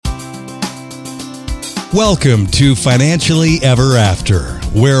Welcome to Financially Ever After,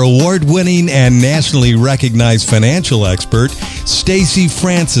 where award-winning and nationally recognized financial expert Stacey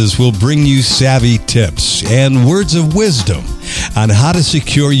Francis will bring you savvy tips and words of wisdom on how to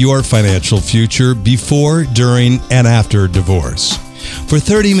secure your financial future before, during, and after divorce. For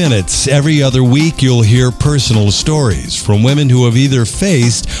 30 minutes every other week, you'll hear personal stories from women who have either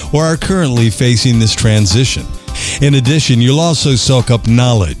faced or are currently facing this transition. In addition, you'll also soak up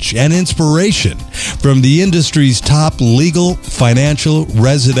knowledge and inspiration from the industry's top legal, financial,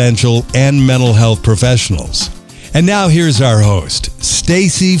 residential, and mental health professionals. And now here's our host,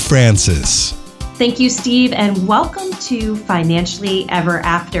 Stacey Francis. Thank you, Steve, and welcome to Financially Ever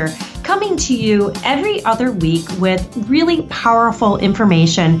After, coming to you every other week with really powerful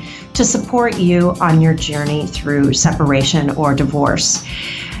information to support you on your journey through separation or divorce.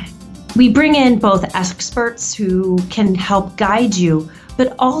 We bring in both experts who can help guide you,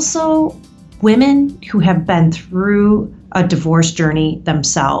 but also women who have been through a divorce journey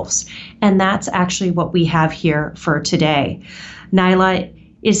themselves. And that's actually what we have here for today. Nyla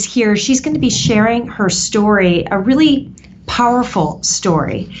is here. She's going to be sharing her story, a really powerful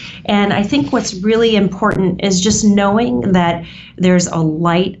story. And I think what's really important is just knowing that there's a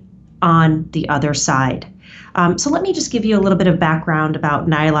light on the other side. So let me just give you a little bit of background about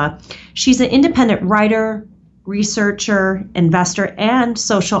Nyla. She's an independent writer, researcher, investor, and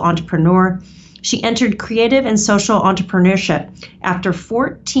social entrepreneur. She entered creative and social entrepreneurship after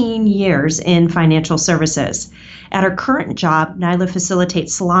 14 years in financial services. At her current job, Nyla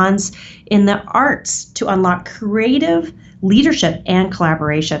facilitates salons in the arts to unlock creative leadership and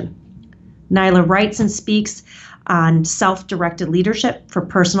collaboration. Nyla writes and speaks on self-directed leadership for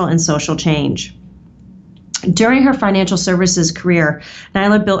personal and social change. During her financial services career,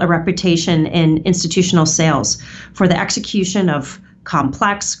 Nyla built a reputation in institutional sales for the execution of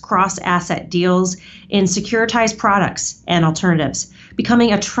complex cross-asset deals in securitized products and alternatives,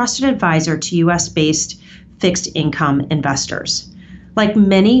 becoming a trusted advisor to U.S.-based fixed income investors. Like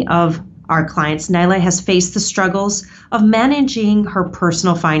many of our clients, Nyla has faced the struggles of managing her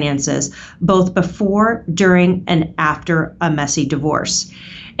personal finances, both before, during, and after a messy divorce.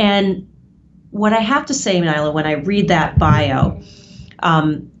 And what I have to say, Nyla, when I read that bio,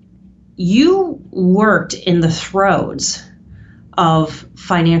 you worked in the throes of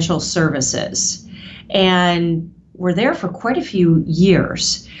financial services and were there for quite a few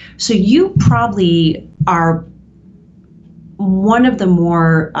years. So you probably are one of the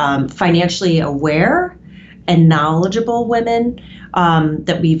more financially aware and knowledgeable women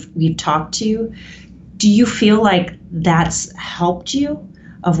that we've talked to. Do you feel like that's helped you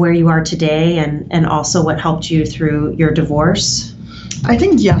of where you are today and also what helped you through your divorce? I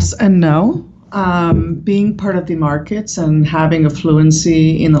think yes and no. Being part of the markets and having a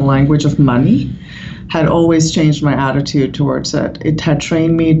fluency in the language of money had always changed my attitude towards it. It had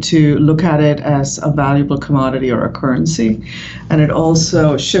trained me to look at it as a valuable commodity or a currency. And it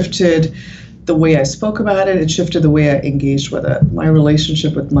also shifted the way I spoke about it. It shifted the way I engaged with it. My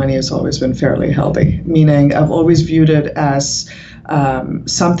relationship with money has always been fairly healthy, meaning I've always viewed it as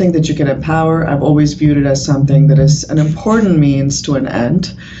something that you can empower. I've always viewed it as something that is an important means to an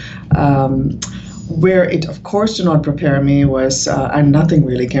end. Where it, of course, did not prepare me was, and nothing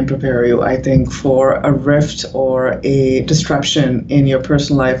really can prepare you, I think, for a rift or a disruption in your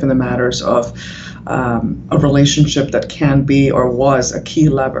personal life in the matters of a relationship that can be or was a key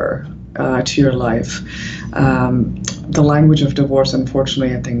lever to your life. The language of divorce,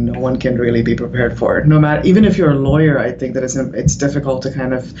 unfortunately, I think no one can really be prepared for it. No matter, even if you're a lawyer, I think that it's difficult to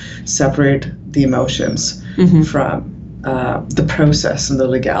kind of separate the emotions from the process and the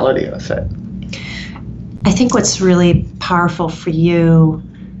legality of it. I think what's really powerful for you,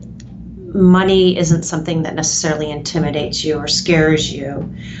 money isn't something that necessarily intimidates you or scares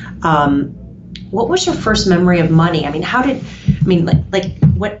you. What was your first memory of money? I mean, however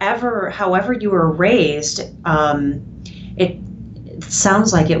you were raised, it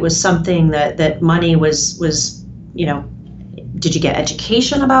sounds like it was something that money was, did you get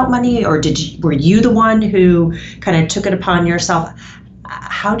education about money, or were you the one who kind of took it upon yourself?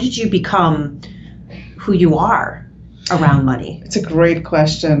 How did you become who you are around money? It's a great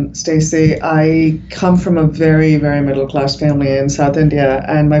question, Stacey. I come from a very, very middle-class family in South India,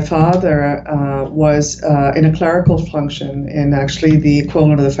 and my father was in a clerical function in actually the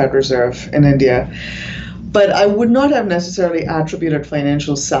equivalent of the Federal Reserve in India. But I would not have necessarily attributed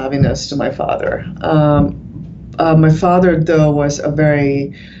financial savviness to my father. My father, though, was a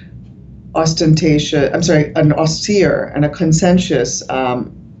very an austere and a conscientious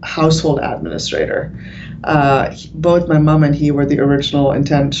household administrator. Both my mom and he were the original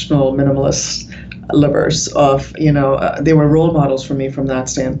intentional minimalists livers of, they were role models for me from that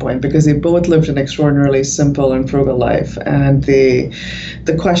standpoint, because they both lived an extraordinarily simple and frugal life. And the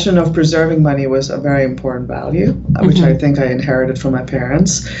question of preserving money was a very important value, which I think I inherited from my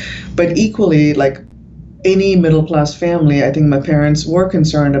parents. But equally, like any middle class family, I think my parents were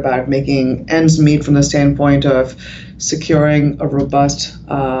concerned about making ends meet from the standpoint of securing a robust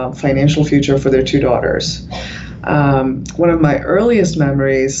financial future for their two daughters. One of my earliest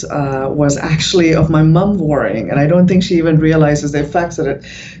memories was actually of my mom worrying, and I don't think she even realizes the effects that it,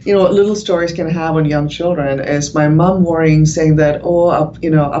 little stories can have on young children, is my mom worrying, saying that,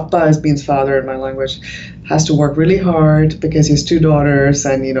 Appa means father in my language, has to work really hard because he has two daughters,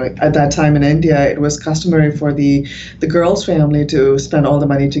 and at that time in India it was customary for the girl's family to spend all the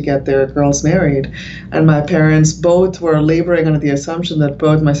money to get their girls married, and my parents both were laboring under the assumption that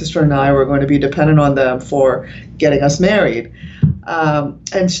both my sister and I were going to be dependent on them for getting us married.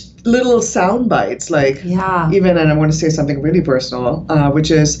 And little sound bites, like, even, and I want to say something really personal,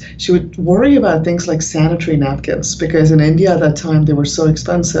 which is she would worry about things like sanitary napkins, because in India at that time they were so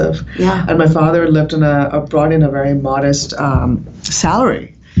expensive. And my father lived brought in a very modest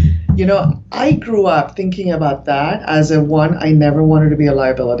salary. I grew up thinking about that as one, I never wanted to be a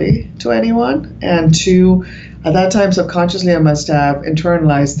liability to anyone, and two, at that time, subconsciously, I must have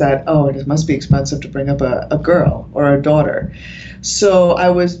internalized that, it must be expensive to bring up a girl or a daughter. So I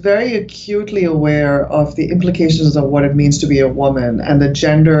was very acutely aware of the implications of what it means to be a woman and the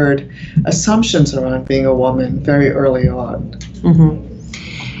gendered assumptions around being a woman very early on.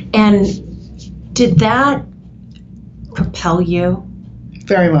 And did that propel you?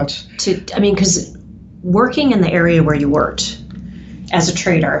 Very much. Because working in the area where you worked as a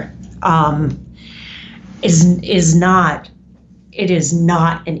trader, is not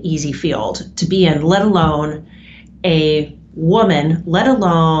an easy field to be in, let alone a woman, let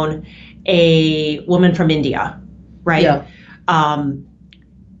alone a woman from India, right?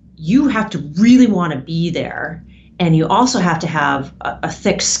 You have to really want to be there, and you also have to have a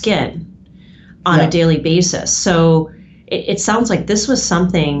thick skin on a daily basis. So it sounds like this was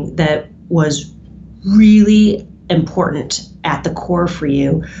something that was really important at the core for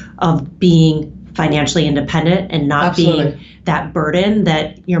you, of being financially independent and not being that burden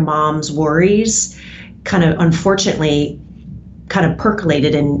that your mom's worries kind of unfortunately kind of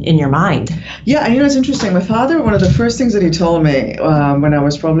percolated in your mind. Yeah, and it's interesting. My father, one of the first things that he told me when I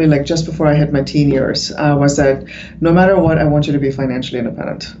was probably like just before I hit my teen years was that no matter what, I want you to be financially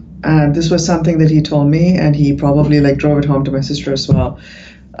independent. And this was something that he told me, and he probably drove it home to my sister as well.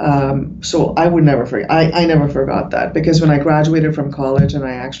 So I would never forget. I never forgot that, because when I graduated from college and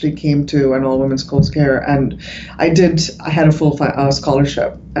I actually came to an all-women's school care, and I had a full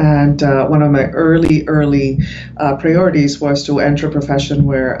scholarship, and one of my early priorities was to enter a profession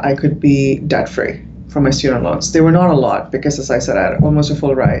where I could be debt-free from my student loans. They were not a lot, because, as I said, I had almost a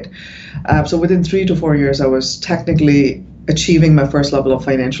full ride. So within 3 to 4 years, I was technically achieving my first level of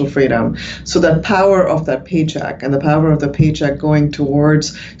financial freedom. So that power of that paycheck, and the power of the paycheck going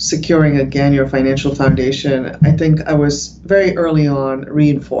towards securing again your financial foundation, I think I was very early on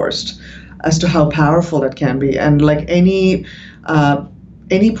reinforced as to how powerful that can be. And like any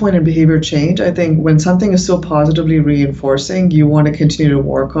point in behavior change, I think when something is so positively reinforcing, you want to continue to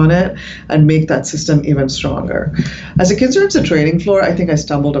work on it and make that system even stronger. As it concerns the trading floor, I think I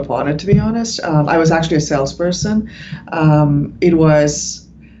stumbled upon it, to be honest. I was actually a salesperson. It was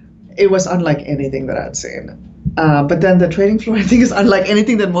unlike anything that I'd seen. But then the trading floor, I think, is unlike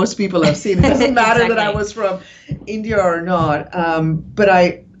anything that most people have seen. It doesn't matter that I was from India or not. But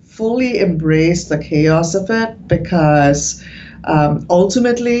I fully embraced the chaos of it, because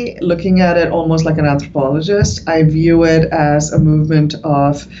ultimately, looking at it almost like an anthropologist, I view it as a movement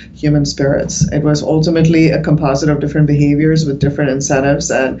of human spirits. It was ultimately a composite of different behaviors with different incentives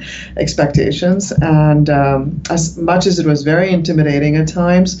and expectations. And as much as it was very intimidating at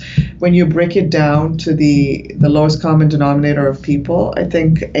times, when you break it down to the lowest common denominator of people, I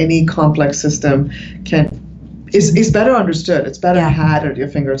think any complex system is better understood. It's better had at your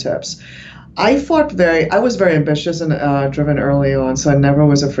fingertips. I was very ambitious and driven early on, so I never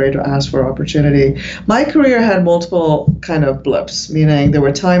was afraid to ask for opportunity. My career had multiple kind of blips, meaning there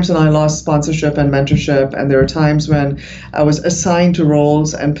were times when I lost sponsorship and mentorship, and there were times when I was assigned to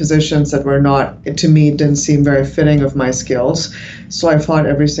roles and positions that were not, to me, didn't seem very fitting of my skills. So I fought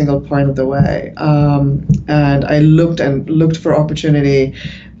every single point of the way. And I looked for opportunity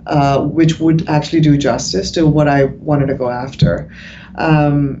which would actually do justice to what I wanted to go after.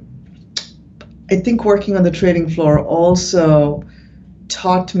 I think working on the trading floor also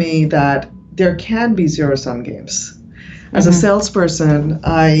taught me that there can be zero-sum games. As a salesperson,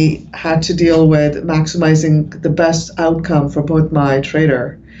 I had to deal with maximizing the best outcome for both my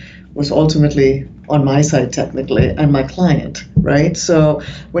trader, was ultimately on my side technically, and my client, right? So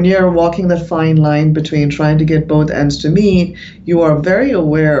when you're walking that fine line between trying to get both ends to meet, you are very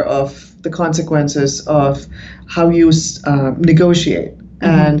aware of the consequences of how you negotiate.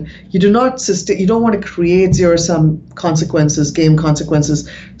 And you do not you don't want to create zero-sum consequences, game consequences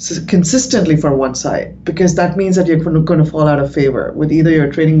consistently for one side, because that means that you're going to fall out of favor with either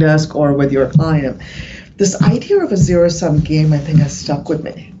your trading desk or with your client. This idea of a zero-sum game, I think, has stuck with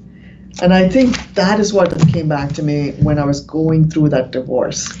me. And I think that is what came back to me when I was going through that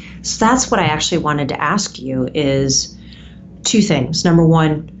divorce. So that's what I actually wanted to ask you is two things. Number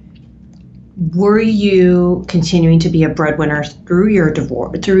one, were you continuing to be a breadwinner through your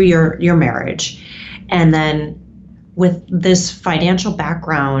divorce, through your marriage? And then with this financial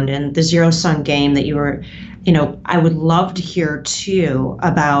background and the zero-sum game that you were, I would love to hear too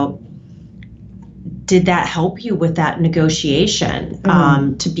about, did that help you with that negotiation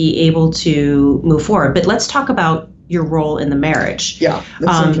to be able to move forward? But let's talk about your role in the marriage. Yeah,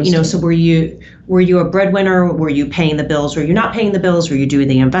 that's interesting. So were you a breadwinner? Were you paying the bills? Were you not paying the bills? Were you doing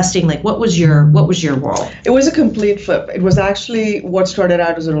the investing? Like, what was your role? It was a complete flip. It was actually what started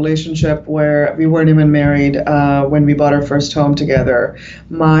out as a relationship where we weren't even married when we bought our first home together.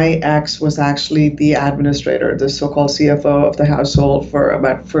 My ex was actually the administrator, the so-called CFO of the household for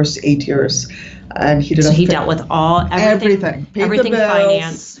about first 8 years. And he dealt with everything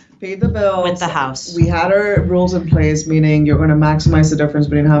finance. Paid the bills. With the house. We had our rules in place, meaning you're going to maximize the difference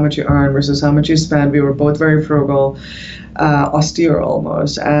between how much you earn versus how much you spend. We were both very frugal, austere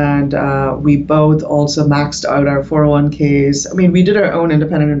almost. And we both also maxed out our 401ks. I mean, we did our own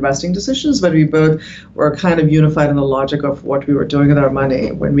independent investing decisions, but we both were kind of unified in the logic of what we were doing with our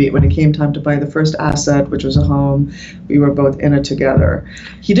money. When it came time to buy the first asset, which was a home, we were both in it together.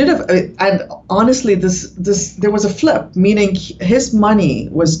 He did and honestly, there was a flip, meaning his money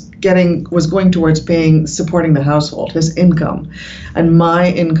was going towards supporting the household, his income, and my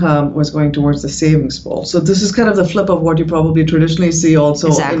income was going towards the savings pool. So this is kind of the flip of what you probably traditionally see also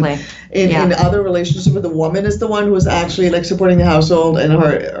in other relationships, where the woman is the one who is actually like supporting the household and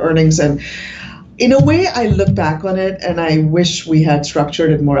her earnings. And in a way, I look back on it and I wish we had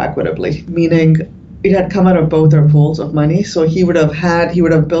structured it more equitably, meaning it had come out of both our pools of money. So he would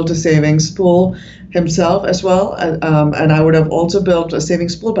have built a savings pool himself as well, and I would have also built a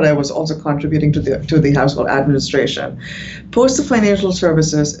savings pool, but I was also contributing to the household administration. Post the financial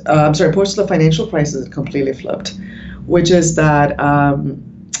crisis, it completely flipped, which is that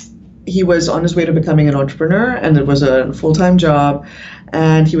he was on his way to becoming an entrepreneur, and it was a full-time job.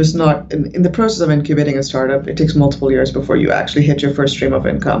 And he was not in the process of incubating a startup. It takes multiple years before you actually hit your first stream of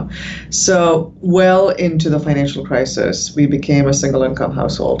income. So well into the financial crisis, we became a single income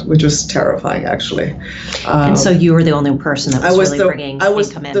household, which was terrifying, actually. And so you were the only person that was bringing income in. I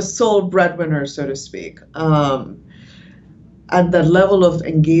was the sole breadwinner, so to speak. And the level of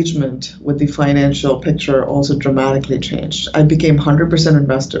engagement with the financial picture also dramatically changed. I became 100%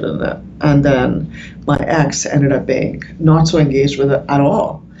 invested in it. And then my ex ended up being not so engaged with it at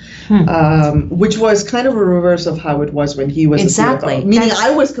all, which was kind of a reverse of how it was when he was exactly. a CFO. Meaning I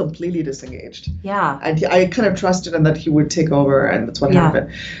was completely disengaged. Yeah. And I kind of trusted him that he would take over, and that's what happened.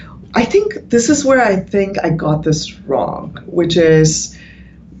 I think this is where I think I got this wrong, which is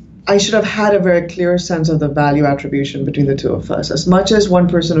I should have had a very clear sense of the value attribution between the two of us. As much as one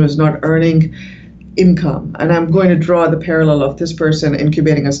person who is not earning income, and I'm going to draw the parallel of this person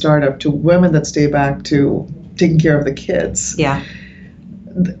incubating a startup to women that stay back to taking care of the kids. Yeah.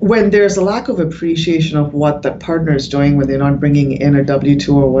 When there's a lack of appreciation of what the partner is doing when they're not bringing in a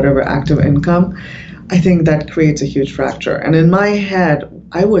W-2 or whatever active income, I think that creates a huge fracture. And in my head,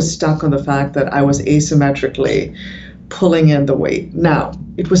 I was stuck on the fact that I was asymmetrically pulling in the weight. Now,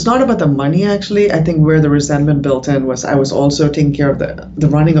 it was not about the money, actually. I think where the resentment built in was I was also taking care of the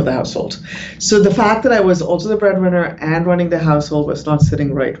running of the household. So the fact that I was also the breadwinner and running the household was not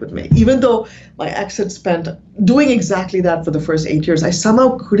sitting right with me. Even though my ex had spent doing exactly that for the first 8 years, I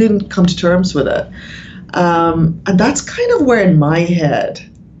somehow couldn't come to terms with it. And that's kind of where in my head,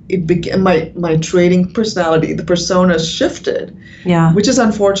 it became my trading personality, the persona shifted, which is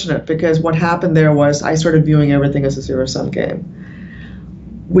unfortunate because what happened there was I started viewing everything as a zero-sum game,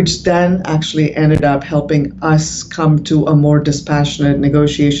 which then actually ended up helping us come to a more dispassionate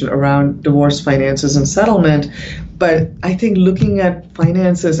negotiation around divorce finances and settlement. But I think looking at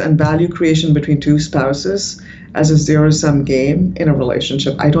finances and value creation between two spouses as a zero-sum game in a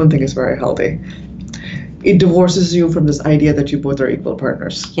relationship, I don't think is very healthy. It divorces you from this idea that you both are equal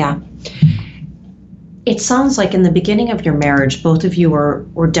partners. Yeah. it sounds like in the beginning of your marriage, both of you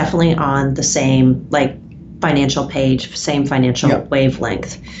were definitely on the same like financial page, same financial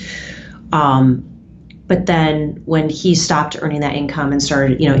wavelength. But then when he stopped earning that income and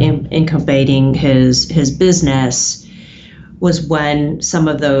started, incubating his business, was when some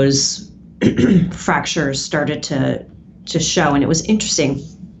of those fractures started to show. And it was interesting.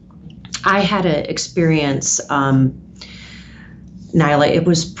 I had an experience, Nyla, it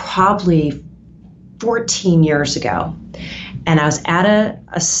was probably 14 years ago. And I was at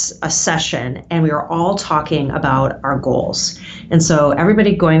a session, and we were all talking about our goals. And so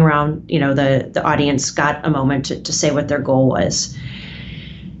everybody going around, the audience got a moment to say what their goal was.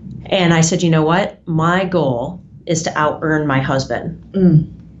 And I said, you know what? My goal is to out-earn my husband.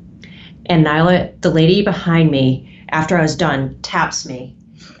 And Nyla, the lady behind me, after I was done, taps me.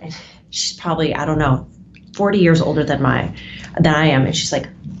 And she's probably, 40 years older than I am. And she's like,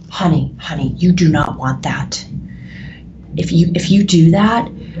 honey, you do not want that. If you do that,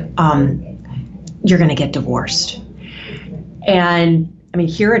 you're going to get divorced. And I mean,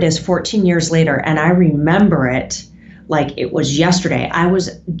 here it is 14 years later, and I remember it like it was yesterday. I was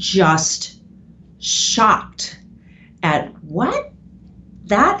just shocked at what?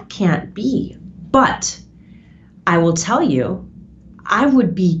 That can't be. But I will tell you, I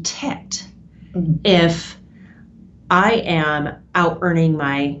would be ticked if I am out earning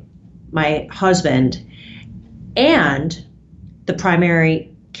my husband and the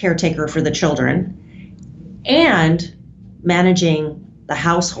primary caretaker for the children and managing the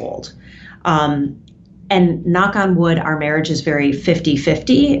household. And knock on wood, our marriage is very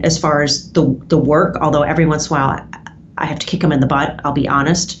 50-50 as far as the work, although every once in a while I have to kick him in the butt, I'll be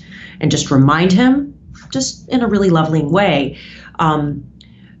honest, and just remind him just in a really lovely way.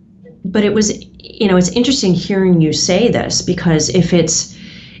 But it was, it's interesting hearing you say this, because if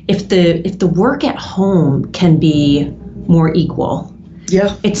the work at home can be more equal,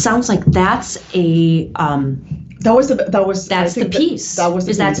 it sounds like that's a that's the piece. That was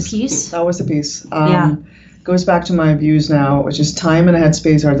the piece. Goes back to my views now, which is time and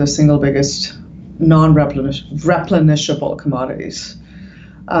headspace are the single biggest non-replenishable commodities.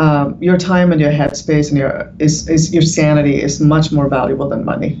 Your time and your headspace and your sanity is much more valuable than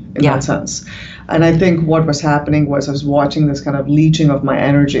money in that sense. And I think what was happening was I was watching this kind of leeching of my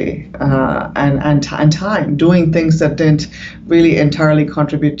energy and time, doing things that didn't really entirely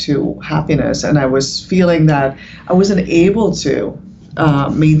contribute to happiness. And I was feeling that I wasn't able to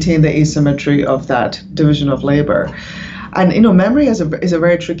maintain the asymmetry of that division of labor. And, memory is a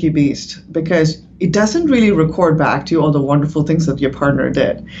very tricky beast, because it doesn't really record back to you all the wonderful things that your partner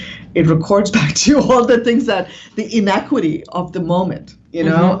did. It records back to you all the things the inequity of the moment,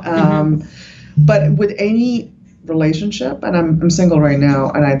 But with any relationship, and I'm single right now,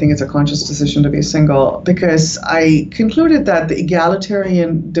 and I think it's a conscious decision to be single, because I concluded that the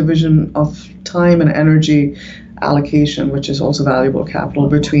egalitarian division of time and energy allocation, which is also valuable capital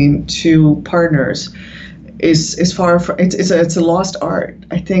between two partners, is far from, it's a lost art.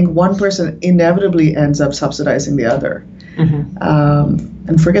 I think one person inevitably ends up subsidizing the other.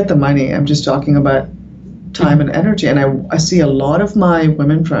 And forget the money, I'm just talking about time and energy. And I see a lot of my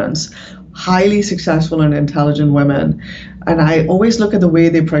women friends, highly successful and intelligent women, and I always look at the way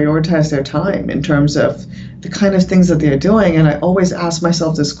they prioritize their time in terms of the kind of things that they're doing. And I always ask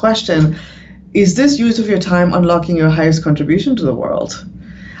myself this question: is this use of your time unlocking your highest contribution to the world?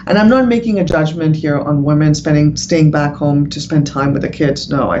 And I'm not making a judgment here on women staying back home to spend time with the kids.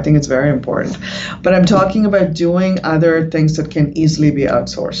 No, I think it's very important. But I'm talking about doing other things that can easily be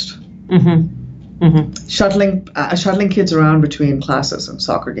outsourced. Shuttling kids around between classes and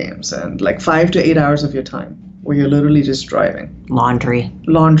soccer games, and like 5 to 8 hours of your time where you're literally just driving. Laundry.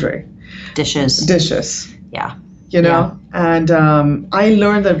 Dishes. Yeah. And I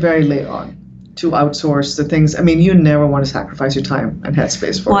learned that very late on, to outsource the things. I mean, you never want to sacrifice your time and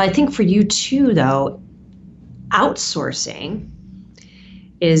headspace for. Well, I think for you too, though, outsourcing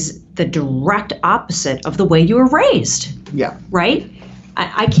is the direct opposite of the way you were raised. Yeah. Right?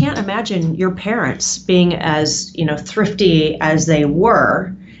 I can't imagine your parents being as, thrifty as they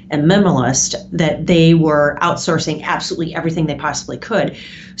were and minimalist, that they were outsourcing absolutely everything they possibly could.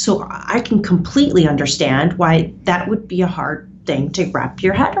 So I can completely understand why that would be a hard thing to wrap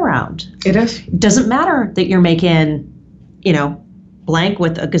your head around. It is. It doesn't matter that you're making, blank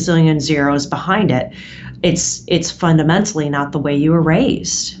with a gazillion zeros behind it. It's fundamentally not the way you were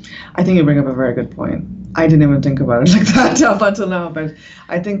raised. I think you bring up a very good point. I didn't even think about it like that up until now, but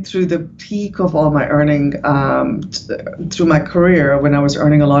I think through the peak of all my earning, through my career, when I was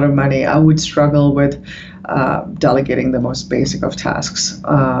earning a lot of money, I would struggle with delegating the most basic of tasks.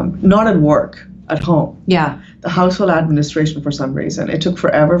 Not at work. at home. Yeah. The household administration, for some reason. It took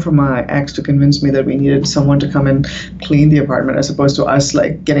forever for my ex to convince me that we needed someone to come and clean the apartment as opposed to us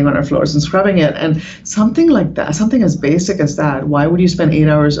like getting on our floors and scrubbing it. And something like that, something as basic as that, why would you spend 8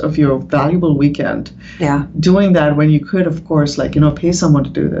 hours of your valuable weekend doing that when you could, of course, like, pay someone to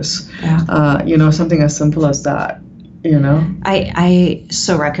do this? Yeah. Something as simple as that, I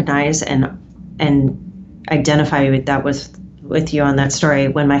so recognize and identify with that with you on that story.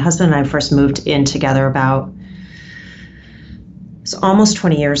 When my husband and I first moved in together it's almost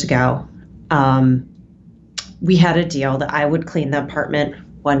 20 years ago, we had a deal that I would clean the apartment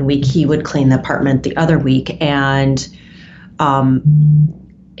one week, he would clean the apartment the other week. And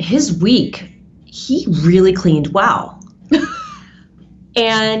his week, he really cleaned well.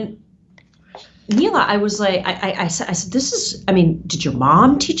 And Neela, I was like, I said, did your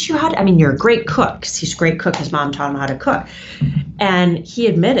mom teach you how to, you're a great cook, because he's a great cook. His mom taught him how to cook. And he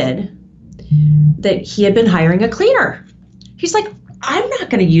admitted that he had been hiring a cleaner. He's like, I'm not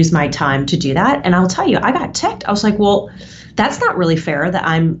going to use my time to do that. And I'll tell you, I got ticked. I was like, well, that's not really fair that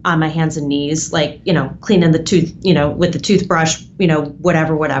I'm on my hands and knees, like, cleaning the tooth, with the toothbrush,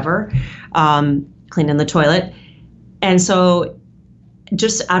 whatever, cleaning the toilet. And so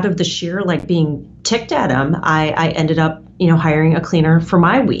just out of the sheer, like, being ticked at him, I ended up, hiring a cleaner for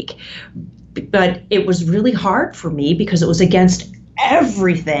my week. But it was really hard for me because it was against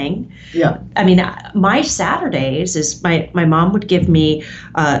everything. Yeah. My Saturdays is my mom would give me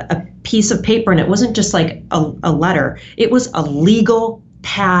a piece of paper, and it wasn't just like a letter. It was a legal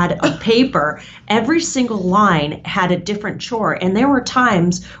pad of paper. Every single line had a different chore. And there were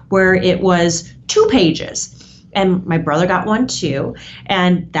times where it was 2 pages. And my brother got one too.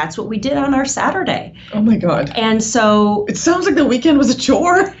 And that's what we did on our Saturday. Oh my God. And so it sounds like the weekend was a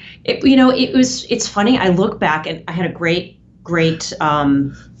chore. It's funny. I look back and I had a great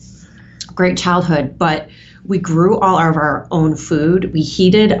childhood, but we grew all of our own food. We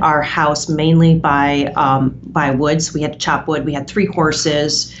heated our house mainly by wood. So we had to chop wood. We had 3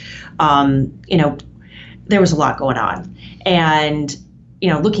 horses. There was a lot going on. And,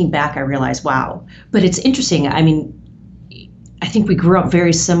 looking back, I realized, wow. But it's interesting. I think we grew up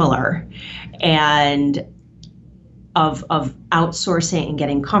very similar, and of outsourcing and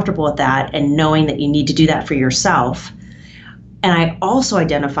getting comfortable with that and knowing that you need to do that for yourself. And I also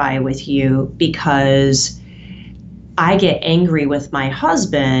identify with you because I get angry with my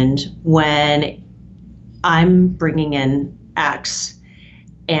husband when I'm bringing in X,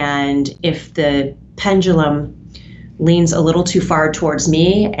 and if the pendulum leans a little too far towards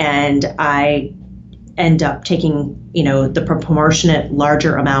me and I end up taking, the proportionate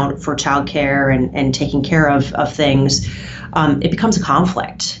larger amount for childcare and taking care of things, it becomes a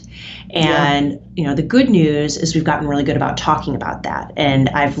conflict. And, the good news is we've gotten really good about talking about that. And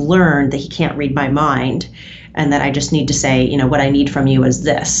I've learned that he can't read my mind and that I just need to say, what I need from you is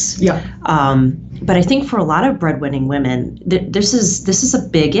this. Yeah. But I think for a lot of breadwinning women, this is a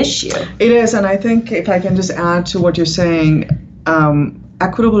big issue. It is. And I think if I can just add to what you're saying,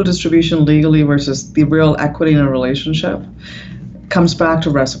 equitable distribution legally versus the real equity in a relationship comes back to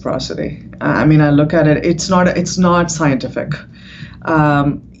reciprocity. I look at it, it's not scientific.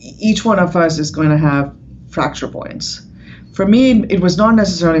 Each one of us is going to have fracture points. For me, it was not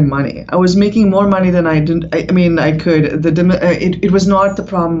necessarily money. I was making more money than I could. It was not the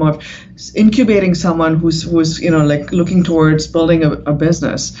problem of incubating someone who's looking towards building a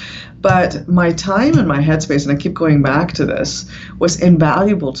business. But my time and my headspace, and I keep going back to this, was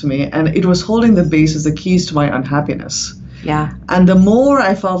invaluable to me, and it was holding the bases, the keys to my unhappiness. Yeah. And the more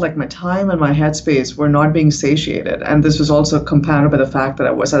I felt like my time and my headspace were not being satiated, and this was also compounded by the fact that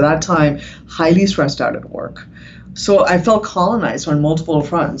I was at that time highly stressed out at work. So I felt colonized on multiple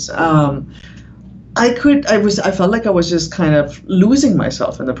fronts. I felt like I was just kind of losing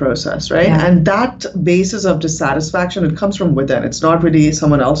myself in the process, right? Yeah. And that basis of dissatisfaction, it comes from within. It's not really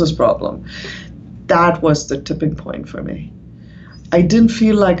someone else's problem. That was the tipping point for me. I didn't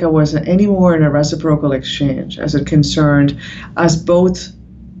feel like I was anymore in a reciprocal exchange as it concerned us both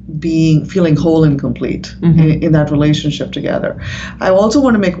feeling whole and complete in that relationship together. I also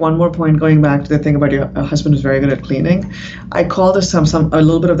want to make one more point, going back to the thing about your husband is very good at cleaning. I call this a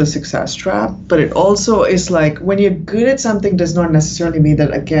little bit of the success trap, but it also is like when you're good at something does not necessarily mean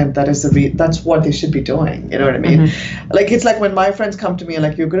that, again, that's what they should be doing. You know what I mean? Like, it's like when my friends come to me and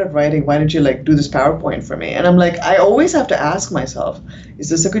like, you're good at writing, why don't you do this PowerPoint for me? And I'm like, I always have to ask myself, is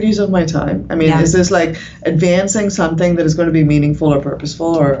this a good use of my time? Is this advancing something that is going to be meaningful or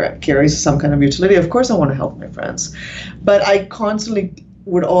purposeful or carries some kind of utility? Of course I want to help my friends, but I constantly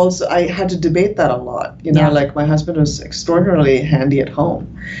I had to debate that a lot. Like my husband was extraordinarily handy at home,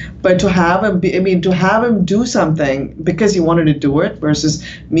 but to have him do something because he wanted to do it versus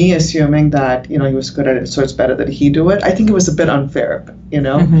me assuming that, he was good at it, so it's better that he do it. I think it was a bit unfair,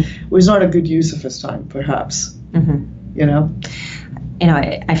 It was not a good use of his time, perhaps,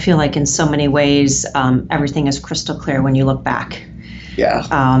 I feel like in so many ways, everything is crystal clear when you look back.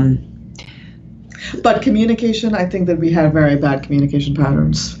 Yeah. But communication, I think that we had very bad communication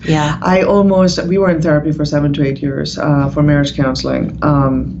patterns. Yeah. We were in therapy for 7 to 8 years for marriage counseling.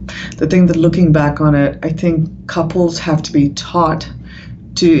 The thing that looking back on it, I think couples have to be taught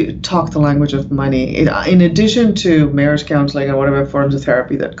to talk the language of money. In addition to marriage counseling and whatever forms of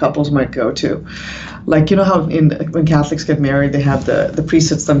therapy that couples might go to. Like, how when Catholics get married, they have the priest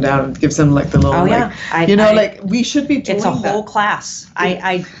sits them down and gives them like the little, we should be doing it's a whole class.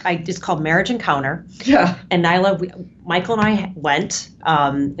 It's called Marriage Encounter. Yeah. And Nyla, Michael and I went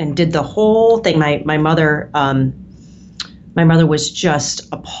and did the whole thing. My mother was just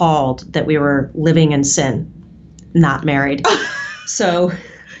appalled that we were living in sin, not married. So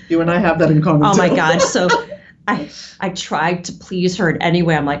you and I have that in common. Oh my God. So I tried to please her in any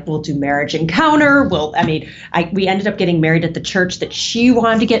way. I'm like, we'll do Marriage Encounter. We ended up getting married at the church that she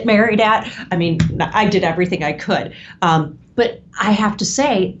wanted to get married at. I did everything I could. But I have to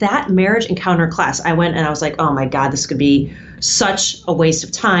say that Marriage Encounter class, I went and I was like, oh my God, this could be such a waste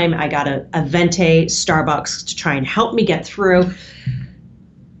of time. I got a venti Starbucks to try and help me get through.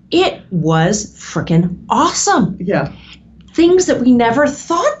 It was freaking awesome. Yeah. Things that we never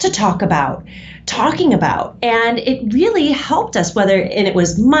thought to talking about. And it really helped us, and it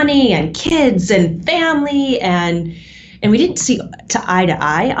was money and kids and family, and we didn't see eye to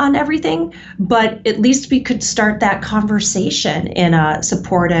eye on everything, but at least we could start that conversation in a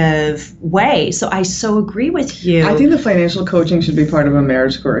supportive way. So I so agree with you. I think the financial coaching should be part of a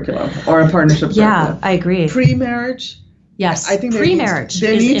marriage curriculum or a partnership curriculum. I agree. Pre-marriage. Yes, I think pre-marriage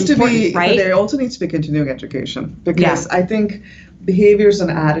there needs to be, right? There also needs to be continuing education because I think behaviors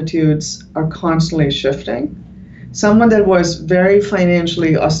and attitudes are constantly shifting. Someone that was very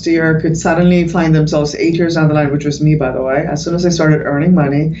financially austere could suddenly find themselves 8 years down the line, which was me, by the way. As soon as I started earning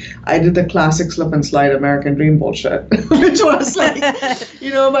money, I did the classic slip and slide American dream bullshit, which was like,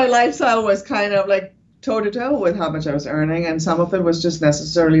 my lifestyle was kind of like toe-to-toe with how much I was earning, and some of it was just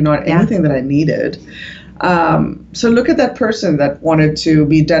necessarily not anything that I needed. So look at that person that wanted to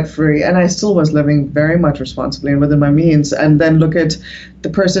be debt-free, and I still was living very much responsibly and within my means, and then look at the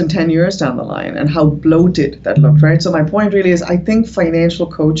person 10 years down the line and how bloated that looked, right? So my point really is I think financial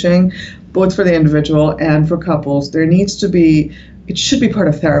coaching, both for the individual and for couples, it should be part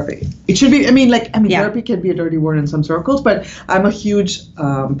of therapy. It should be, therapy can be a dirty word in some circles, but I'm a huge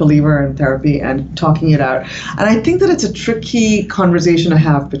believer in therapy and talking it out. And I think that it's a tricky conversation to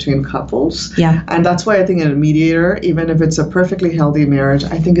have between couples. Yeah. And that's why I think in a mediator, even if it's a perfectly healthy marriage,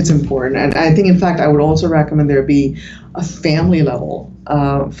 I think it's important. And I think, in fact, I would also recommend there be a family level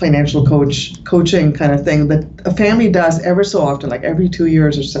financial coaching kind of thing that a family does ever so often, like every 2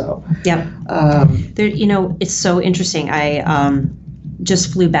 years or so. Yeah. It's so interesting. I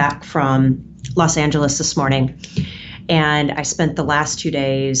just flew back from Los Angeles this morning, and I spent the last 2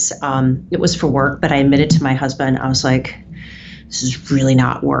 days, it was for work, but I admitted to my husband, I was like, this is really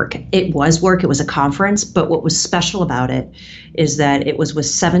not work. It was work. It was a conference. But what was special about it is that it was with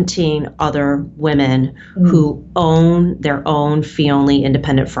 17 other women who own their own fee-only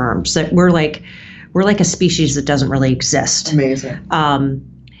independent firms. That we're like a species that doesn't really exist. Amazing.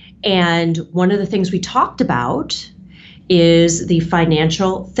 And one of the things we talked about is the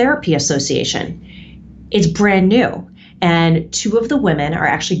Financial Therapy Association. It's brand new. And 2 of the women are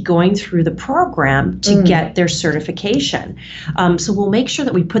actually going through the program to get their certification. So we'll make sure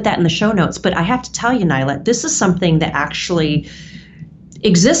that we put that in the show notes. But I have to tell you, Nyla, this is something that actually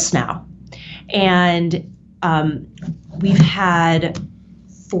exists now. And we've had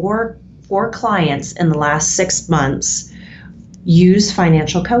four clients in the last 6 months use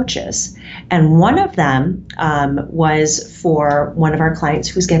financial coaches. And one of them was for one of our clients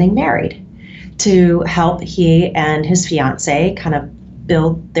who's getting married, to help he and his fiance kind of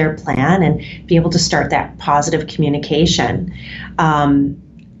build their plan and be able to start that positive communication.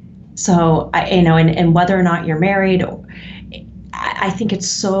 So and whether or not you're married, I think it's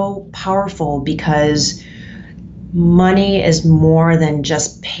so powerful because money is more than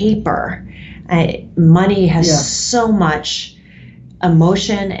just paper. Money has so much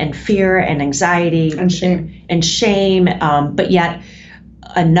emotion and fear and anxiety and shame, but yet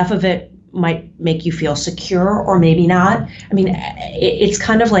enough of it might make you feel secure or maybe not. It's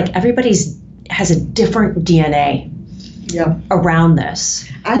kind of like everybody's has a different DNA. around this?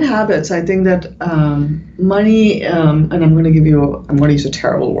 And habits. I think that money, and I'm going to use a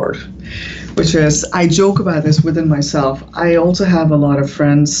terrible word, which is, I joke about this within myself. I also have a lot of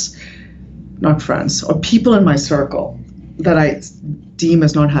or people in my circle that I deem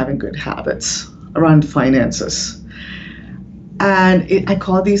as not having good habits around finances. And I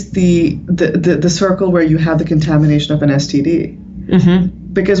call these the circle where you have the contamination of an STD. Mm-hmm.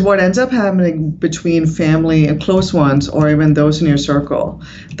 Because what ends up happening between family and close ones, or even those in your circle,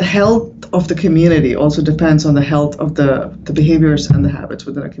 the health of the community also depends on the health of the behaviors and the habits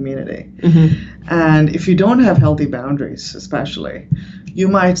within a community. Mm-hmm. And if you don't have healthy boundaries, especially, you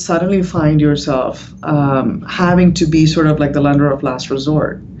might suddenly find yourself having to be sort of like the lender of last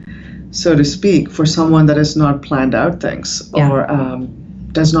resort, so to speak, for someone that has not planned out things or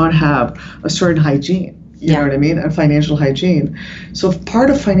does not have a certain hygiene. You know what I mean? And financial hygiene. So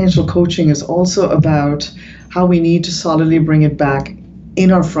part of financial coaching is also about how we need to solidly bring it back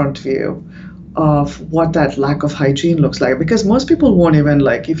in our front view of what that lack of hygiene looks like. Because most people won't even,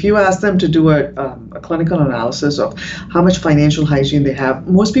 if you ask them to do a clinical analysis of how much financial hygiene they have,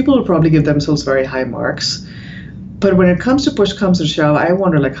 most people will probably give themselves very high marks. But when it comes to push comes to shove, I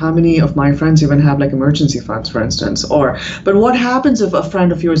wonder how many of my friends even have emergency funds, for instance. But what happens if a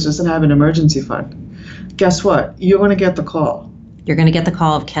friend of yours doesn't have an emergency fund? Guess what? You're going to get the call. You're going to get the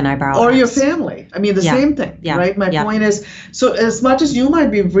call of, can I borrow Or X? your family. I mean, same thing, right? My point is, so as much as you might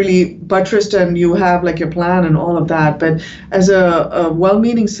be really buttressed and you have your plan and all of that, but as a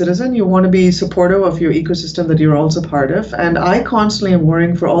well-meaning citizen, you want to be supportive of your ecosystem that you're also part of. And I constantly am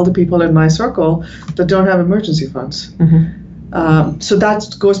worrying for all the people in my circle that don't have emergency funds. Mm-hmm. So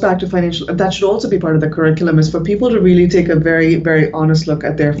that goes back to financial, that should also be part of the curriculum, is for people to really take a very, very honest look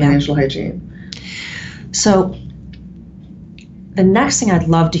at their financial hygiene. So the next thing I'd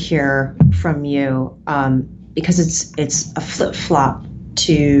love to hear from you, because it's a flip-flop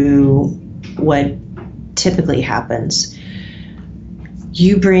to what typically happens.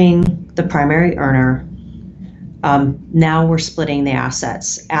 You bring the primary earner. Now we're splitting the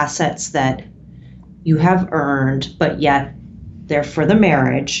assets that you have earned, but yet they're for the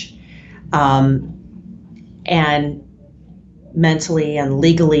marriage. And mentally and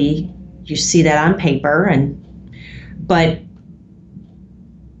legally, you see that on paper, but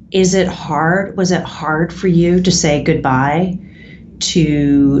was it hard for you to say goodbye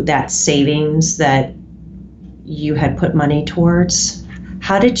to that savings that you had put money towards?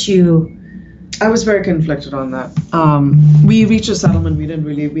 How did you? I was very conflicted on that. We reached a settlement.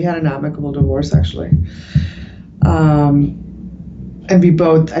 We had an amicable divorce, actually. And we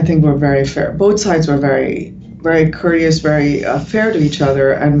both, I think, were very fair. Both sides were very, very courteous, very fair to each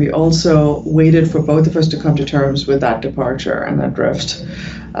other. And we also waited for both of us to come to terms with that departure and that drift,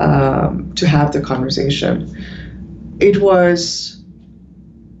 to have the conversation.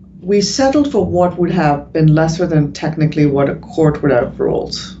 We settled for what would have been lesser than technically what a court would have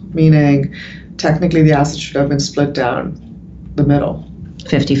ruled, meaning technically the assets should have been split down the middle.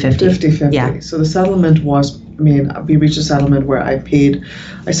 50-50. 50-50. Yeah. So the settlement was, we reached a settlement where I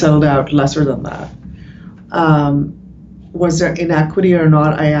settled out lesser than that. Was there inequity or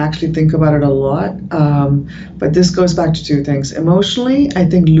not? I actually think about it a lot. But this goes back to two things. Emotionally, I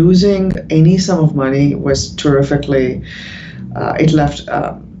think losing any sum of money was terrifically,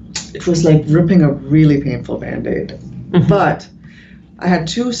 it was like ripping a really painful Band-Aid. Mm-hmm. But I had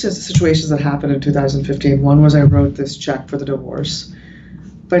two situations that happened in 2015. One was I wrote this check for the divorce.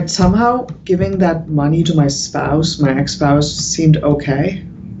 But somehow giving that money to my ex-spouse, seemed okay.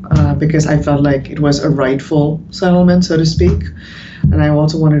 Because I felt like it was a rightful settlement, so to speak. And I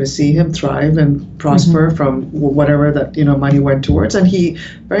also wanted to see him thrive and prosper mm-hmm. from whatever that money went towards. And he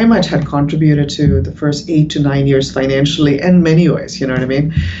very much had contributed to the first 8 to 9 years financially in many ways, you know what I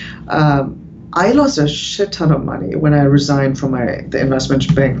mean? I lost a shit ton of money when I resigned from the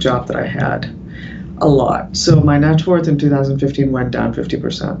investment bank job that I had. A lot. So my net worth in 2015 went down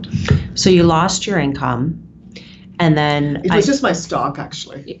 50%. So you lost your income. And then it was just my stock,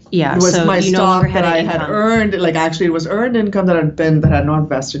 actually. Yeah, it was so my you stock that I income. had earned. Actually, it was earned income that had not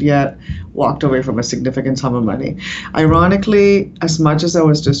vested yet. Walked away from a significant sum of money. Ironically, as much as I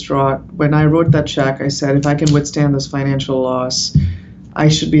was distraught, when I wrote that check, I said, if I can withstand this financial loss, I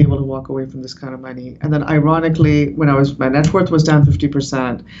should be able to walk away from this kind of money. And then, ironically, when my net worth was down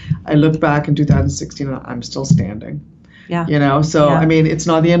 50%, I looked back in 2016 and I'm still standing. Yeah. So yeah. It's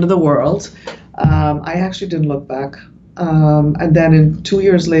not the end of the world. I actually didn't look back. And then 2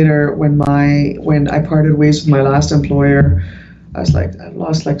 years later, when I parted ways with my last employer, I was like, I've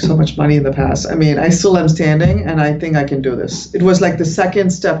lost so much money in the past. I still am standing and I think I can do this. It was the second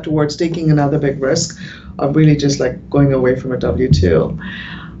step towards taking another big risk of really just like going away from a W-2.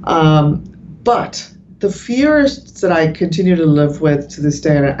 But the fears that I continue to live with to this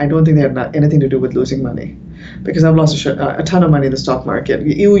day, and I don't think they have anything to do with losing money, because I've lost a ton of money in the stock market.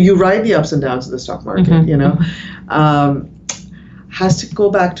 You ride the ups and downs of the stock market, you know, has to go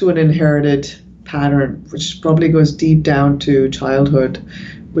back to an inherited pattern, which probably goes deep down to childhood,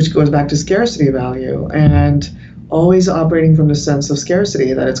 which goes back to scarcity value and always operating from the sense of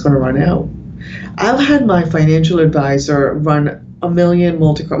scarcity that it's going to run out. I've had my financial advisor run a million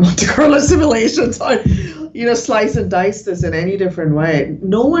Monte Carlo simulations on, you know, slice and dice this in any different way.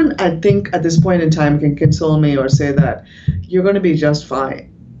 No one, I think, at this point in time can console me or say that you're going to be just fine.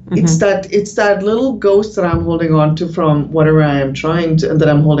 It's that little ghost that I'm holding on to from whatever I am that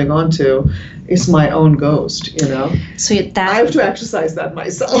I'm holding on to. Is my own ghost, you know. So I have to exercise that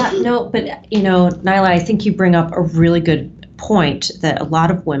myself. Yeah, no, but you know, Nyla, I think you bring up a really good point that a lot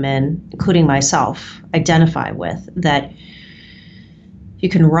of women, including myself, identify with, that you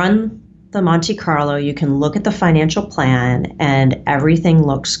can run the Monte Carlo, you can look at the financial plan, and everything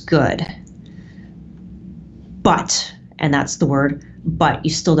looks good. But, and that's the word, but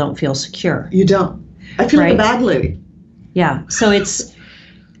you still don't feel secure. You don't. I feel like a bad lady. Yeah. So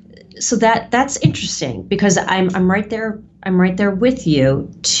that's interesting, because I'm right there with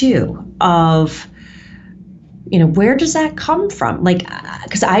you too, of, you know, where does that come from? Like,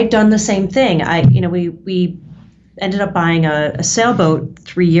 because I've done the same thing. We ended up buying a sailboat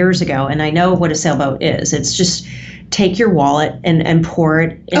 3 years ago, and I know what a sailboat is. It's just take your wallet and pour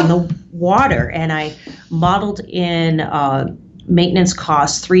it in the water. And I modeled in maintenance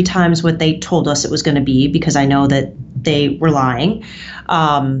costs 3 times what they told us it was going to be, because I know that they were lying.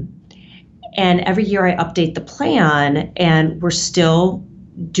 And every year I update the plan, and we're still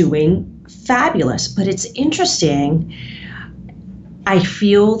doing fabulous. But it's interesting. I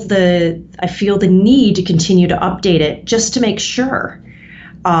feel the need to continue to update it just to make sure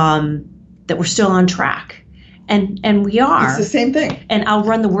that we're still on track. And we are. It's the same thing. And I'll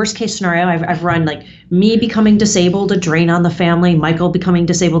run the worst case scenario. I've run like me becoming disabled, a drain on the family, Michael becoming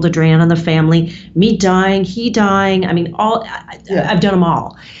disabled, a drain on the family, me dying, he dying. I mean, I've done them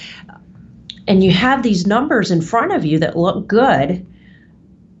all. And you have these numbers in front of you that look good,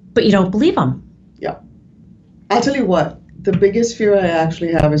 but you don't believe them. Yeah. I'll tell you what, the biggest fear I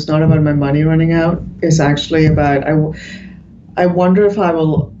actually have is not about my money running out. It's actually about, I wonder if I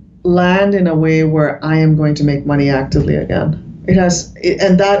will land in a way where I am going to make money actively again. I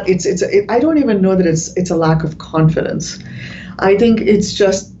don't even know that it's a lack of confidence. I think it's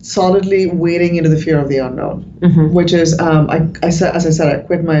just solidly wading into the fear of the unknown, which is, as I said, I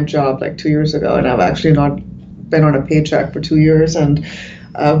quit my job like 2 years ago, and I've actually not been on a paycheck for 2 years, and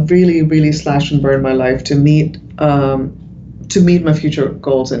really, really slashed and burned my life to meet my future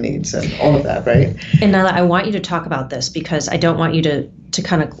goals and needs and all of that, right? And Nyla, I want you to talk about this, because I don't want you to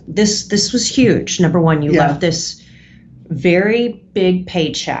kind of, this was huge. Number one, you left this very big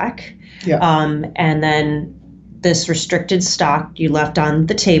paycheck, and then this restricted stock you left on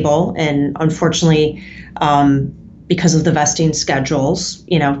the table, and unfortunately, because of the vesting schedules,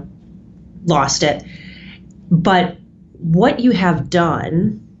 you know, lost it. But what you have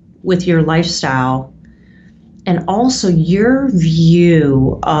done with your lifestyle, and also your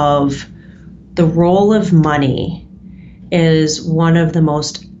view of the role of money, is one of the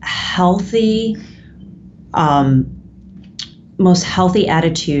most healthy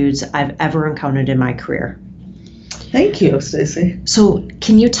attitudes I've ever encountered in my career. Thank you, Stacey. So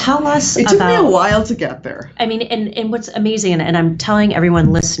can you tell us about... It took me a while to get there. I mean, and what's amazing, and I'm telling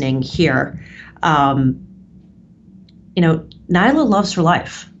everyone listening here, you know, Nyla loves her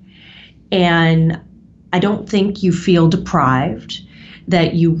life. And I don't think you feel deprived,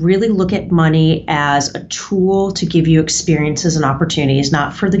 that you really look at money as a tool to give you experiences and opportunities,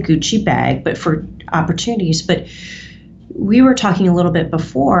 not for the Gucci bag, but for opportunities. But we were talking a little bit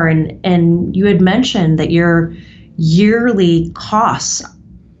before, and you had mentioned that your yearly costs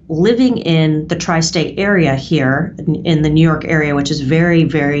living in the tri-state area here, in the New York area, which is very,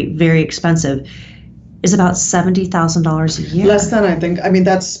 very, very expensive, is about $70,000 a year. Less than, I think. I mean,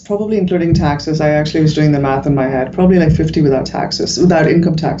 that's probably including taxes. I actually was doing the math in my head. Probably like 50 without taxes, without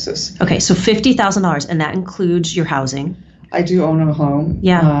income taxes. Okay, so $50,000, and that includes your housing. I do own a home.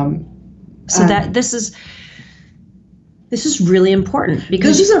 Yeah. So this is really important,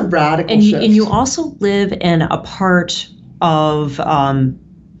 because this is a radical shift. And you also live in a part of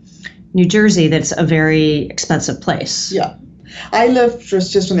New Jersey that's a very expensive place. Yeah. I live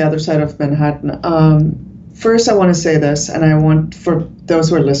just on the other side of Manhattan. First, I want to say this, and I want, for those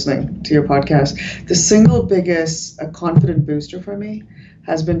who are listening to your podcast, the single biggest confident booster for me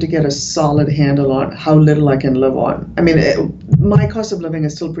has been to get a solid handle on how little I can live on. I mean, my cost of living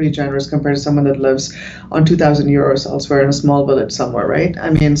is still pretty generous compared to someone that lives on 2,000 euros elsewhere in a small village somewhere, right? I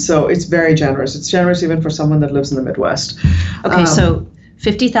mean, so it's very generous. It's generous even for someone that lives in the Midwest. Okay, so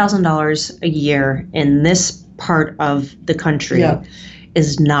 $50,000 a year in this part of the country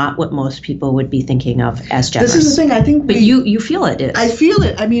is not what most people would be thinking of as generous. This is the thing, I think. But you feel it is. I feel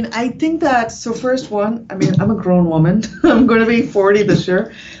it. I mean, I think that, so first one, I mean, I'm a grown woman. I'm going to be 40 this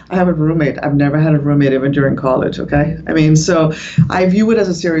year. I have a roommate. I've never had a roommate even during college, okay? I mean, so I view it as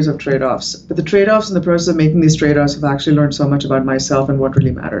a series of trade-offs. But the trade-offs in the process of making these trade-offs have actually learned so much about myself and what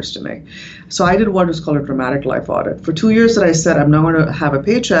really matters to me. So I did what was called a dramatic life audit. For 2 years that I said I'm not going to have a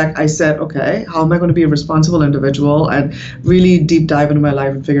paycheck, I said, okay, how am I going to be a responsible individual and really deep dive into my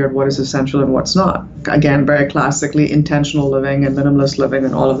life and figure out what is essential and what's not? Again, very classically, intentional living and minimalist living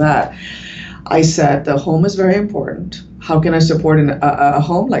and all of that. I said the home is very important. How can I support a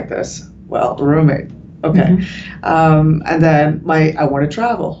home like this? Well, a roommate. Okay. And then I want to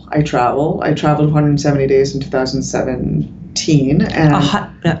travel. I traveled 170 days in 2017.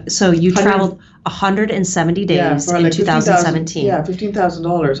 And so you traveled 170 days in like 2017. Yeah,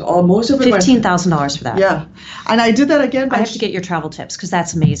 $15,000. Most of it. $15,000 for that. Yeah. And I did that again. I have to get your travel tips because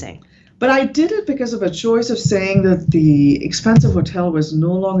that's amazing. But I did it because of a choice of saying that the expensive hotel was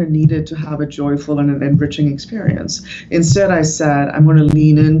no longer needed to have a joyful and an enriching experience. Instead, I said, I'm going to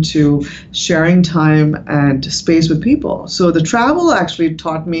lean into sharing time and space with people. So the travel actually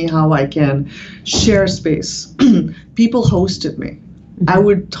taught me how I can share space. People hosted me.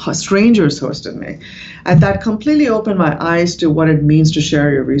 Strangers hosted me. And that completely opened my eyes to what it means to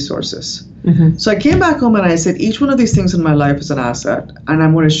share your resources. So I came back home and I said, each one of these things in my life is an asset, and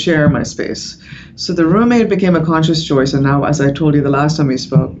I'm going to share my space. So the roommate became a conscious choice. And now, as I told you the last time we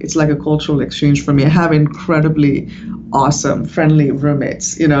spoke, it's like a cultural exchange for me. I have incredibly awesome, friendly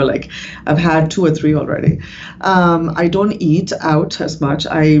roommates. You know, like I've had 2 or 3 already. I don't eat out as much.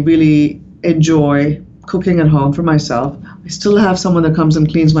 I really enjoy cooking at home for myself. I still have someone that comes and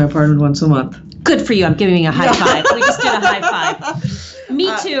cleans my apartment once a month. Good for you. I'm giving you a high five. We just did a high five. Me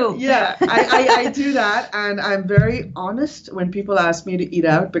too. I do that, and I'm very honest when people ask me to eat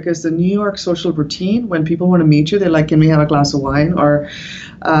out, because the New York social routine, when people want to meet you, they're like, can we have a glass of wine, or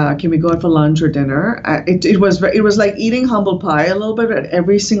can we go out for lunch or dinner? It was like eating humble pie a little bit, but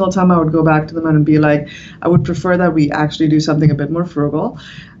every single time I would go back to them and be like, I would prefer that we actually do something a bit more frugal.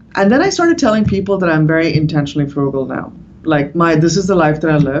 And then I started telling people that I'm very intentionally frugal now. Like this is the life that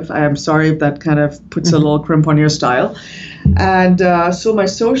I live. I am sorry if that kind of puts a little crimp on your style. And so my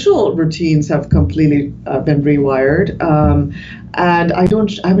social routines have completely been rewired. And I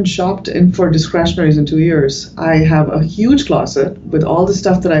haven't shopped for discretionaries in 2 years. I have a huge closet with all the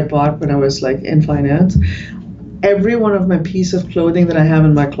stuff that I bought when I was like in finance. Every one of my piece of clothing that I have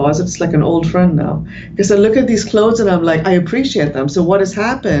in my closet is like an old friend now. Because I look at these clothes and I'm like, I appreciate them. So what has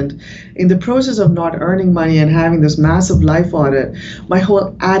happened in the process of not earning money and having this massive life audit, my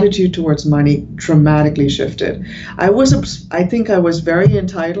whole attitude towards money dramatically shifted. I think I was very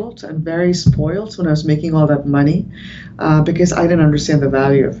entitled and very spoiled when I was making all that money because I didn't understand the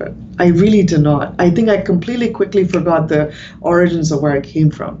value of it. I really did not. I think I completely quickly forgot the origins of where I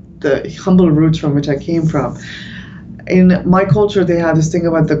came from, the humble roots from which I came from. In my culture, they have this thing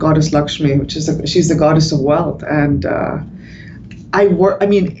about the goddess Lakshmi, which is she's the goddess of wealth. And I'm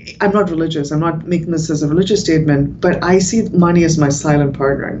not religious. I'm not making this as a religious statement, but I see money as my silent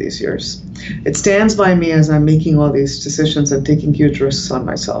partner in these years. It stands by me as I'm making all these decisions and taking huge risks on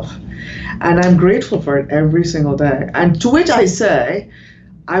myself. And I'm grateful for it every single day. And to which I say,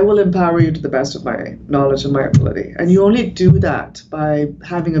 I will empower you to the best of my knowledge and my ability. And you only do that by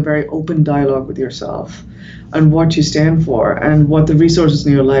having a very open dialogue with yourself and what you stand for and what the resources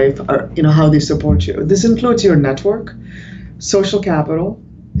in your life are, how they support you. This includes your network, social capital.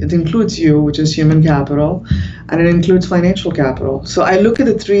 It includes you, which is human capital, and it includes financial capital. So I look at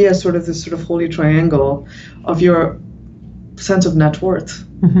the 3 as sort of this sort of holy triangle of your sense of net worth,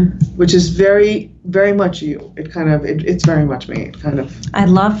 which is very, very much you. It's very much me. I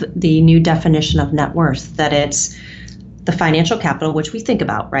love the new definition of net worth, that it's the financial capital, which we think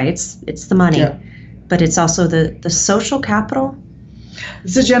about, right? It's the money, but it's also the social capital.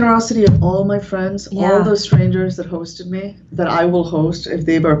 It's the generosity of all my friends, all those strangers that hosted me, that I will host if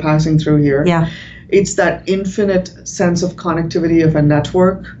they were passing through here. Yeah. It's that infinite sense of connectivity of a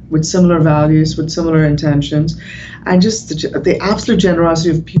network with similar values, with similar intentions, and just the absolute generosity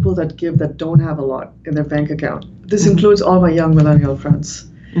of people that give that don't have a lot in their bank account. This includes all my young millennial friends.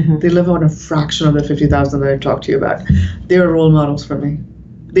 They live on a fraction of the 50,000 that I talked to you about. They are role models for me.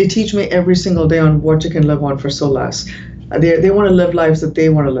 They teach me every single day on what you can live on for so less. They want to live lives that they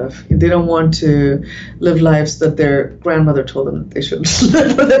want to live. They don't want to live lives that their grandmother told them that they shouldn't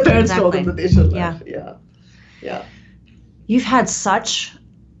live, or their parents told them that they should live. Yeah. You've had such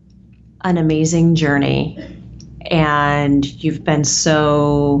an amazing journey, and you've been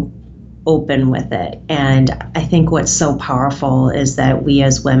so open with it. And I think what's so powerful is that we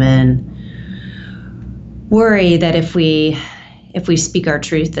as women worry that if we speak our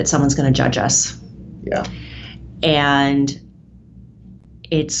truth, that someone's going to judge us. Yeah. And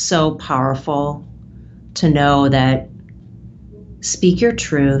it's so powerful to know that speak your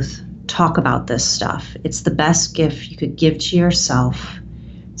truth, talk about this stuff. It's the best gift you could give to yourself.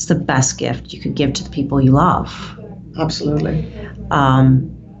 It's the best gift you could give to the people you love. Absolutely.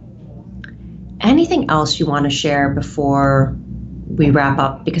 Anything else you want to share before we wrap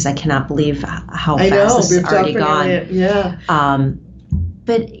up? Because I cannot believe how fast this has already gone. Yeah.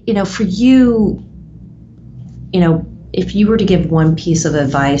 But, for you, if you were to give one piece of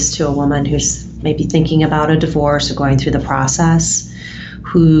advice to a woman who's maybe thinking about a divorce or going through the process,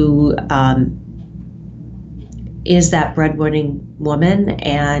 who is that breadwinning woman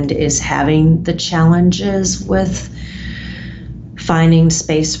and is having the challenges with finding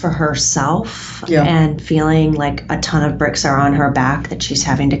space for herself and feeling like a ton of bricks are on her back, that she's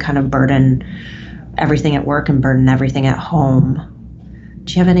having to kind of burden everything at work and burden everything at home.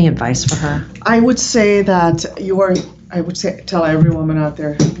 Do you have any advice for her? I would say that tell every woman out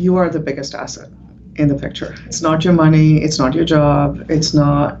there, you are the biggest asset in the picture. It's not your money, it's not your job, it's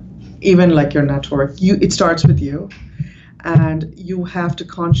not even like your network. It starts with you. And you have to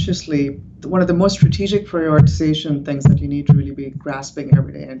consciously, one of the most strategic prioritization things that you need to really be grasping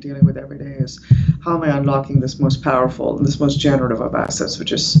every day and dealing with every day is, how am I unlocking this most powerful and this most generative of assets,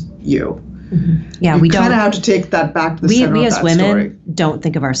 which is you. Mm-hmm. Yeah, we kind of have to take that back to the center we of as that women story. Don't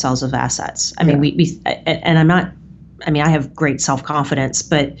think of ourselves as assets. I mean, I have great self-confidence,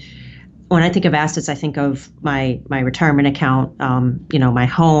 but when I think of assets, I think of my retirement account, my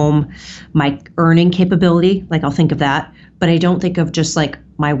home, my earning capability. Like, I'll think of that, but I don't think of just like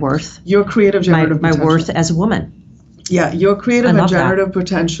my worth. Your creative generative my worth as a woman. Yeah, your creative and generative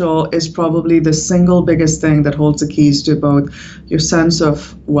potential is probably the single biggest thing that holds the keys to both your sense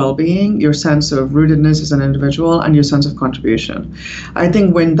of well-being, your sense of rootedness as an individual, and your sense of contribution. I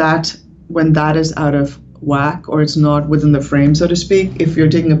think when that is out of whack, or it's not within the frame, so to speak, if you're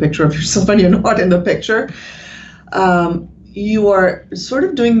taking a picture of yourself and you're not in the picture, you are sort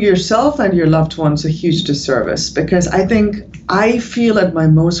of doing yourself and your loved ones a huge disservice, because I feel at my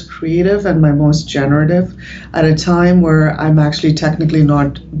most creative and my most generative at a time where I'm actually technically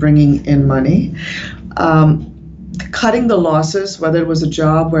not bringing in money. Cutting the losses, whether it was a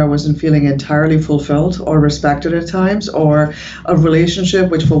job where I wasn't feeling entirely fulfilled or respected at times, or a relationship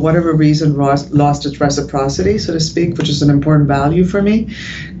which for whatever reason lost its reciprocity, so to speak, which is an important value for me.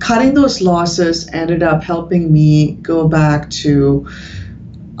 Cutting those losses ended up helping me go back to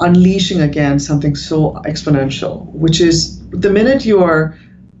unleashing again something so exponential, which is the minute you are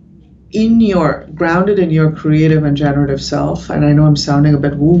grounded in your creative and generative self, and I know I'm sounding a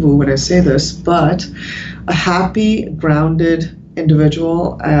bit woo-woo when I say this, but a happy, grounded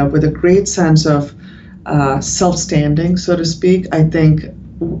individual with a great sense of self-standing, so to speak,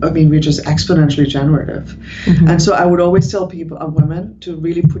 we're just exponentially generative. Mm-hmm. And so I would always tell women to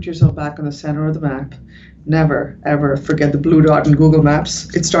really put yourself back on the center of the map. Never, ever forget the blue dot in Google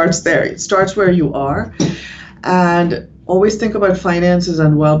Maps. It starts there. It starts where you are. And always think about finances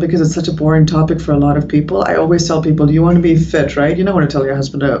and because it's such a boring topic for a lot of people. I always tell people, you want to be fit, right? You don't want to tell your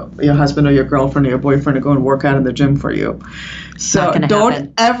husband or your girlfriend or your boyfriend to go and work out in the gym for you. So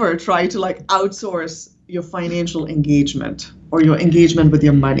don't ever try to outsource your financial engagement or your engagement with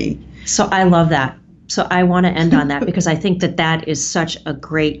your money. So I love that. So I want to end on that because I think that is such a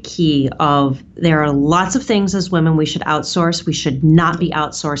great key of, there are lots of things as women we should outsource. We should not be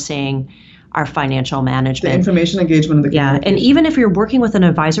outsourcing our financial management. The information engagement of the community. Yeah, and even if you're working with an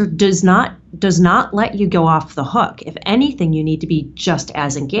advisor, does not let you go off the hook. If anything, you need to be just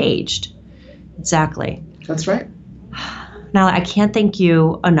as engaged. Exactly. That's right. Now, I can't thank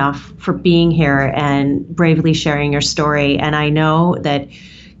you enough for being here and bravely sharing your story. And I know that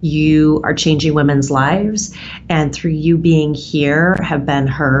you are changing women's lives, and through you being here have been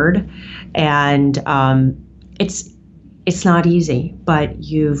heard. And it's not easy, but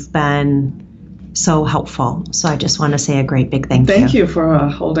you've been so helpful. So I just want to say a great big thank you. Thank you for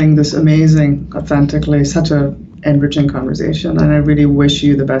holding this amazing, authentically, such a enriching conversation. And I really wish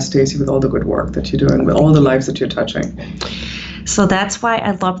you the best, Stacey, with all the good work that you're doing, with all the lives that you're touching. So that's why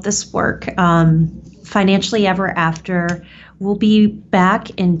I love this work. Financially Ever After, We'll be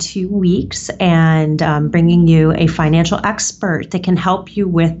back in 2 weeks and bringing you a financial expert that can help you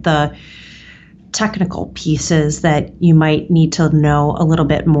with the technical pieces that you might need to know a little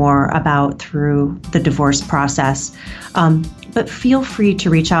bit more about through the divorce process. But feel free to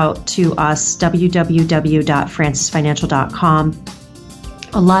reach out to us, www.francisfinancial.com.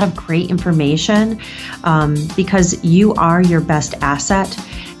 A lot of great information because you are your best asset.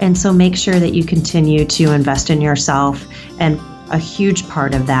 And so make sure that you continue to invest in yourself. And a huge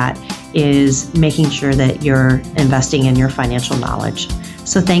part of that is making sure that you're investing in your financial knowledge.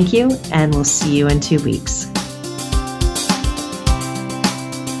 So thank you, and we'll see you in 2 weeks.